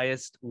the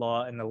highest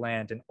law in the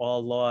land and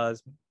all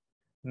laws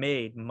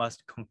made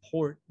must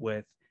comport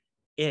with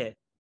it,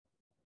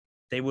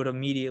 they would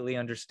immediately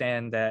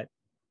understand that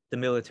the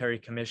Military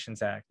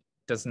Commissions Act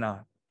does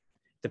not.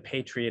 The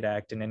Patriot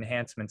Act and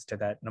enhancements to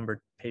that,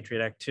 number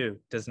Patriot Act 2,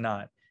 does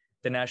not.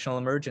 The National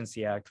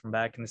Emergency Act from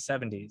back in the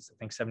 70s, I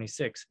think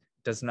 76,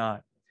 does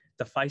not.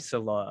 The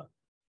FISA law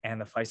and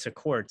the FISA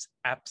courts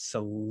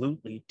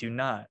absolutely do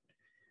not.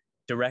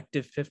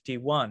 Directive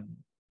 51,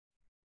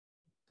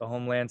 the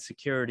Homeland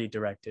Security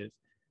Directive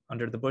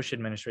under the Bush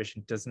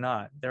administration, does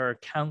not. There are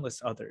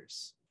countless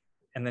others.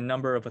 And the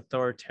number of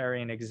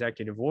authoritarian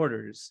executive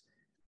orders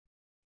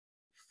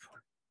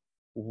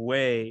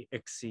way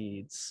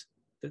exceeds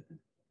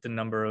the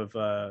number of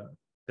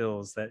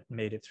bills that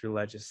made it through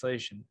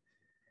legislation.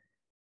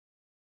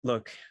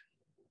 Look,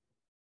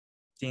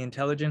 the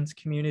intelligence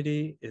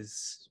community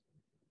is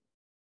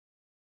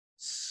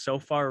so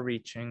far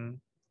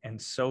reaching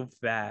and so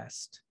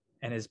vast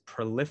and is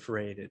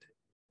proliferated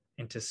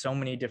into so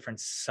many different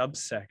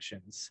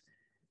subsections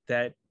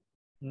that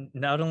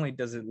not only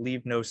does it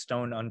leave no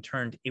stone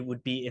unturned, it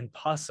would be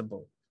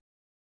impossible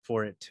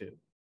for it to,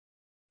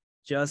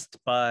 just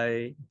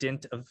by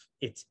dint of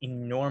its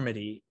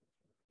enormity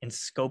in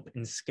scope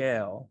and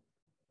scale.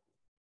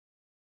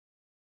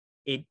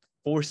 It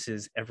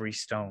forces every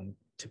stone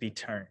to be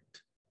turned.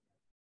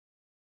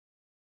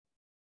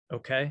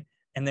 Okay?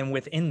 And then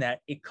within that,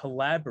 it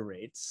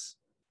collaborates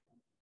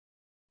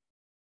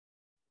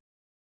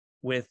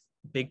with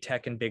big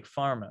tech and big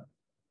pharma.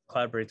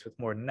 Collaborates with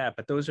more than that,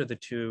 but those are the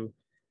two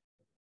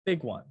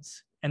big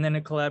ones. And then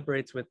it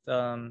collaborates with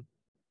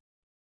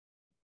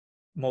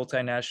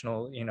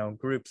multinational,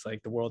 groups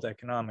like the World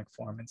Economic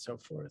Forum and so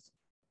forth,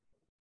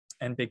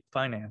 and big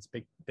finance,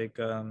 the big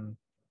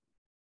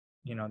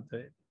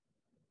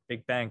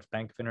banks,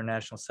 Bank of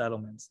International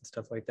Settlements and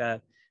stuff like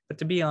that. But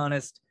to be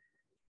honest,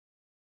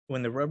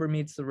 when the rubber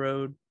meets the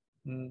road,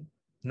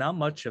 not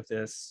much of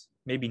this,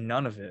 maybe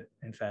none of it,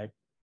 in fact,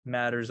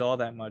 matters all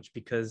that much,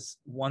 because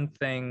one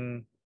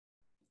thing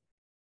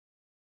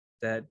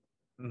that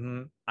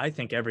I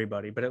think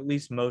everybody, but at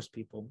least most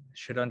people,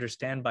 should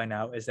understand by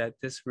now is that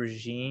this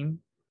regime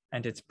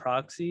and its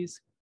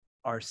proxies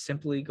are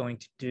simply going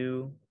to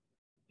do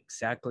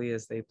exactly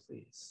as they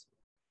please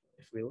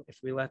if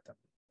we let them.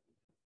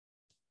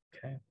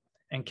 Okay.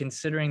 And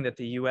considering that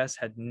the US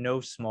had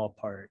no small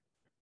part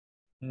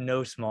in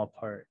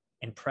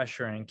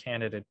pressuring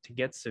Canada to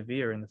get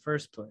severe in the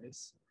first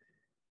place,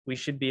 we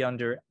should be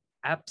under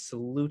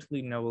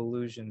absolutely no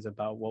illusions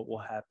about what will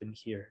happen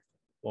here,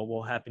 what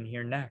will happen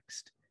here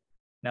next.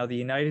 Now, the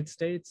United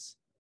States,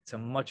 it's a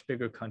much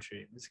bigger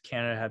country. Does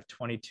Canada have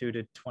 22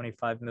 to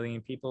 25 million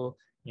people?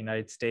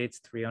 United States,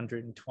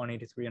 320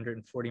 to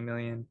 340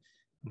 million,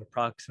 I'm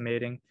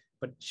approximating.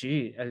 But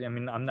gee, I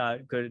mean, I'm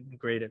not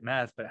great at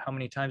math, but how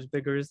many times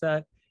bigger is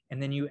that?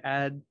 And then you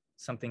add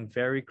something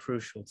very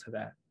crucial to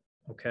that,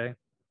 okay?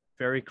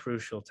 Very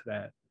crucial to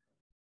that.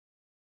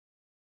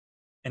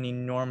 An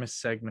enormous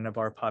segment of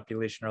our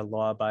population are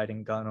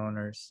law-abiding gun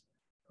owners,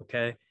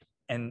 okay?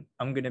 And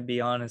I'm gonna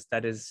be honest,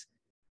 that is,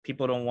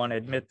 people don't want to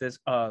admit this.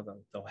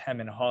 They'll hem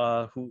and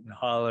haw, hoot and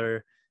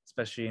holler,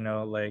 especially,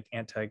 like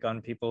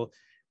anti-gun people,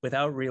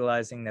 without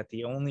realizing that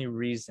the only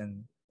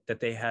reason that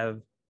they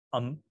have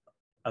an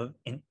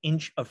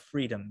inch of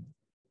freedom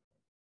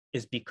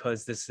is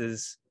because this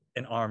is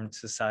an armed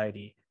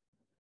society.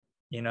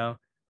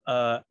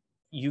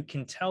 You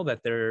can tell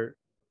that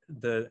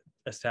the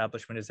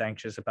establishment is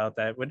anxious about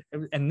that.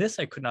 And this,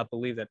 I could not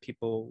believe that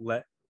people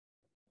let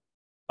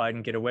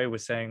Biden get away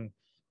with saying,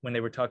 when they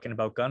were talking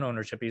about gun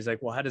ownership, he's like,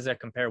 well, how does that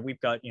compare?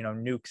 We've got,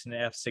 nukes and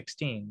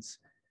F-16s.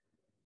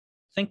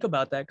 Think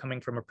about that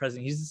coming from a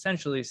president. He's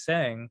essentially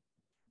saying,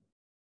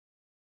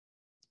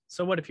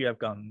 so what if you have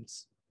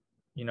guns?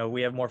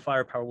 We have more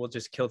firepower, we'll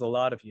just kill the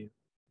lot of you.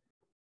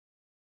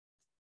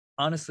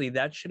 honestly,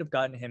 that should have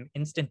gotten him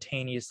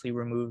instantaneously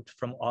removed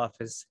from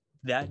office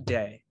that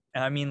day.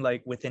 And I mean,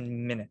 like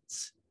within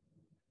minutes,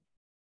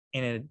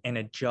 in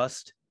a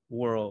just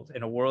world,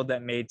 in a world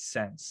that made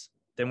sense.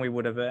 Then we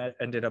would have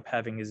ended up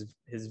having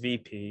his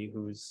VP,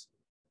 who's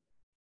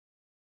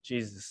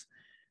Jesus.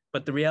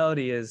 But the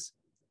reality is,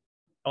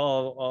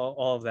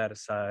 all of that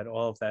aside,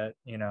 all of that,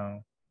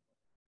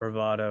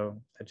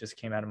 bravado that just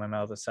came out of my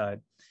mouth aside,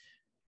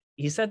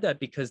 he said that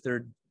because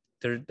they're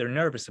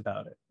nervous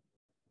about it.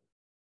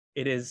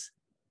 It is,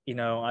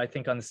 I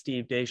think on the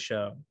Steve Day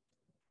show,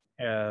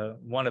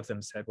 one of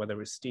them said, whether it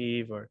was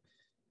Steve or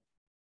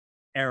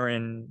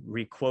Aaron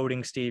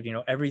requoting Steve,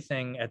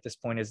 everything at this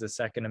point is the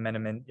Second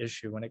Amendment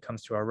issue when it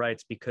comes to our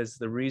rights, because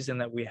the reason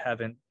that we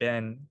haven't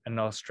been an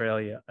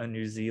Australia, a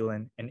New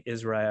Zealand, an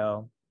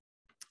Israel,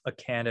 a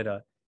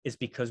Canada is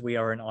because we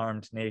are an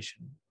armed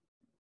nation.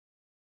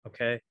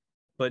 Okay.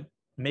 But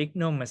make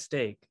no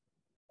mistake,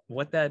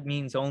 what that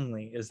means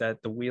only is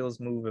that the wheels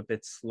move a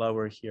bit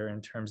slower here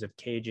in terms of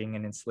caging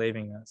and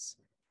enslaving us.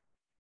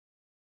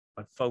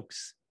 But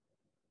folks,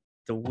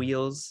 the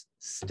wheels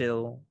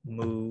still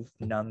move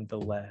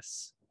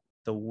nonetheless.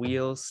 The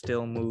wheels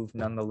still move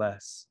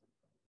nonetheless.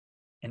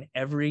 And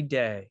every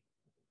day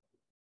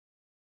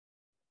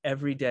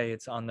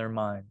it's on their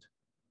mind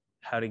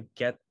how to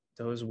get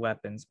those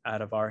weapons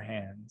out of our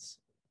hands.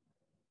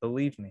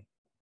 Believe me,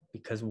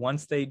 because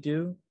once they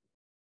do,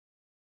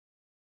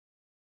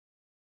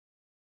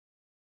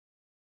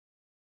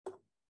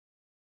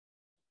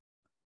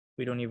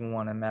 we don't even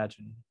want to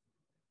imagine.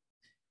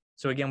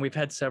 So again, we've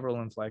had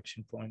several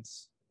inflection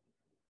points,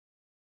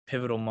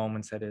 pivotal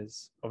moments, that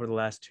is, over the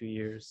last 2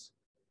 years.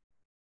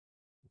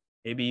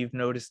 Maybe you've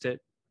noticed it,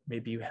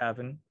 maybe you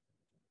haven't.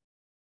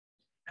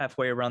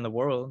 Halfway around the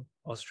world,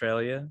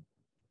 Australia,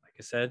 like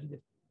I said,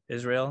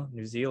 Israel,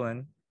 New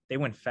Zealand, they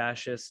went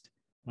fascist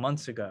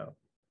months ago.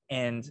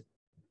 And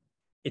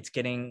it's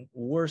getting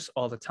worse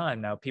all the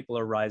time. Now, people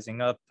are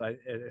rising up,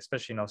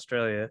 especially in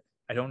Australia.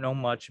 I don't know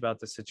much about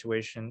the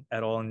situation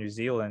at all in New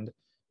Zealand.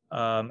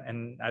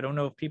 And I don't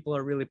know if people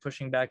are really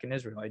pushing back in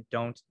Israel. I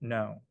don't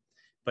know.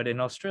 But in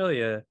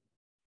Australia,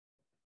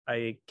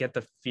 I get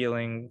the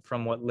feeling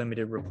from what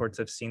limited reports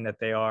I've seen that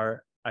they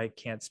are. I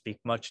can't speak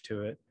much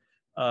to it,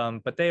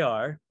 but they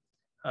are.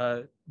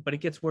 But it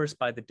gets worse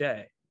by the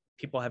day.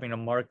 People having to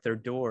mark their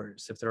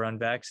doors if they're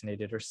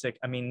unvaccinated or sick.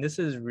 I mean, this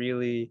is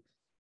really,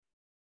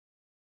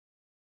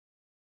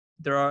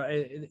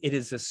 it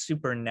is a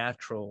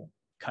supernatural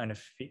kind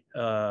of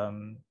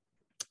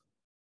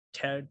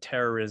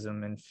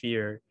terrorism and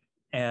fear.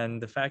 And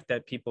the fact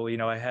that people,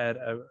 I had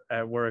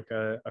at work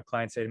a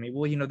client say to me,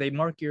 well, they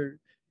mark your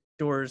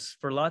doors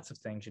for lots of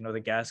things. The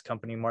gas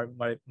company might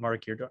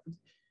mark your door.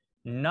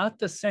 Not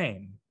the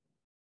same.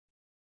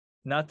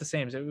 Not the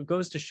same. So it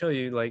goes to show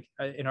you, like,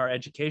 in our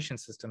education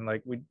system,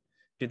 like,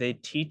 do they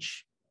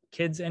teach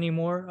kids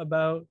anymore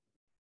about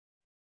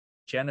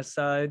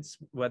genocides,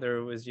 whether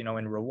it was, in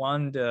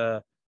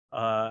Rwanda,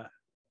 the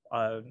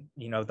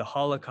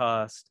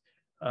Holocaust?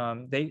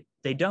 They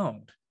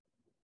don't.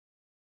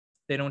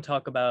 They don't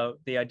talk about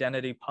the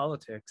identity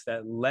politics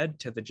that led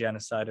to the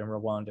genocide in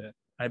Rwanda.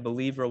 I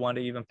believe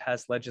Rwanda even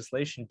passed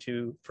legislation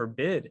to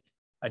forbid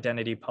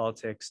identity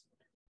politics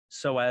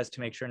so as to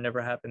make sure it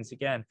never happens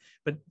again.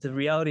 But the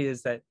reality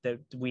is that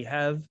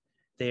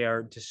they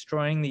are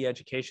destroying the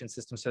education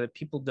system so that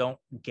people don't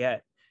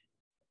get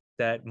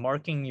that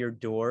marking your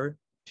door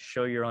to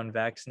show you're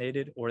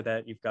unvaccinated or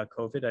that you've got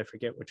COVID, I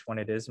forget which one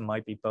it is, it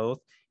might be both,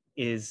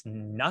 is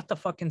not the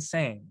fucking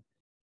same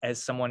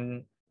as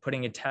someone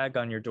putting a tag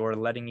on your door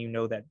letting you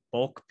know that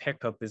bulk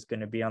pickup is going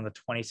to be on the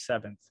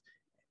 27th.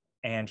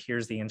 And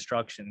here's the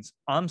instructions.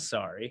 I'm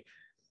sorry.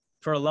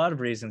 For a lot of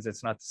reasons,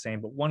 it's not the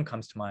same, but one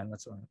comes to mind.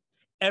 That's one.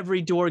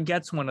 Every door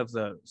gets one of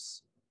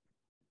those.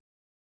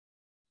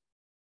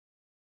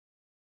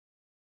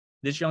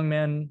 This young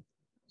man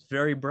is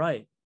very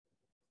bright,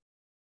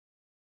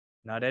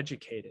 not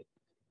educated.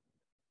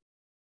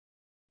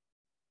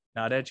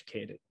 Not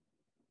educated.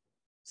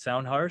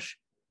 Sound harsh?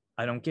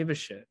 I don't give a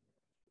shit.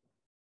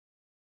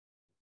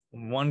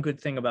 One good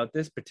thing about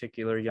this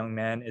particular young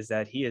man is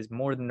that he is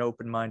more than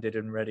open-minded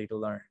and ready to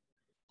learn.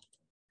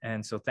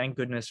 And so thank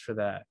goodness for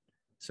that.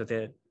 So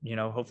that,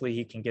 hopefully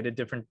he can get a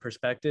different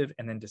perspective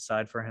and then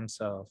decide for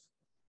himself.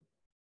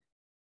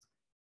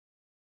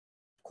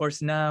 Of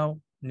course, now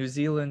New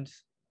Zealand,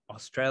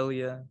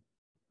 Australia,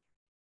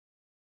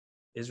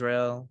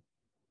 Israel,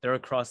 they're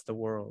across the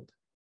world.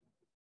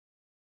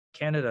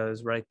 Canada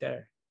is right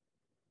there.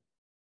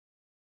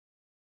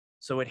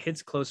 So it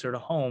hits closer to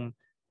home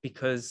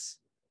because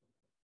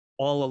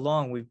all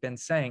along we've been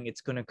saying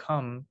it's going to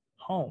come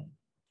home.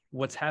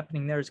 What's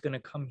happening there is going to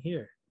come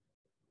here.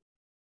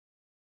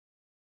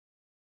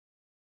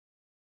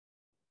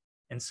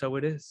 And so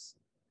it is.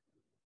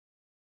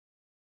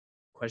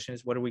 Question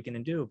is, what are we going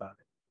to do about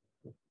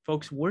it?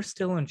 Folks, we're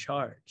still in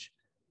charge.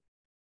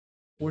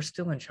 We're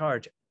still in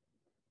charge.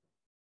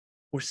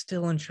 We're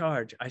still in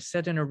charge. I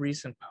said in a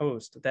recent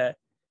post that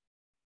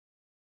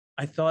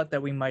I thought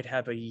that we might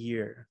have a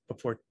year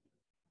before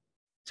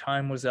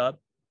time was up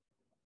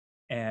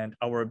and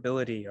our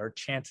ability, our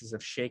chances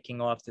of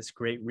shaking off this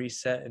great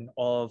reset and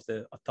all of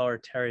the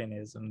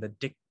authoritarianism,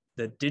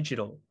 the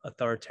digital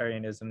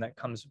authoritarianism that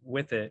comes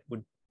with it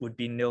would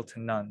be nil to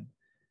none.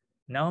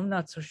 Now I'm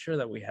not so sure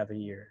that we have a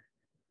year.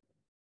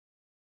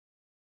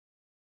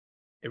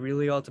 It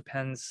really all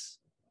depends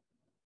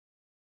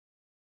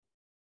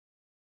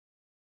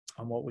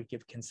on what we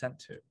give consent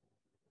to.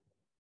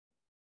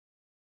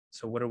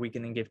 So what are we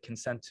going to give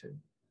consent to?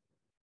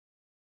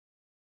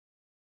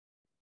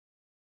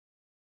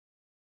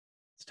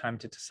 It's time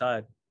to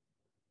decide.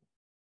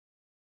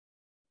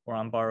 We're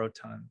on borrowed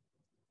time.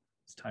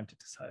 It's time to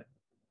decide.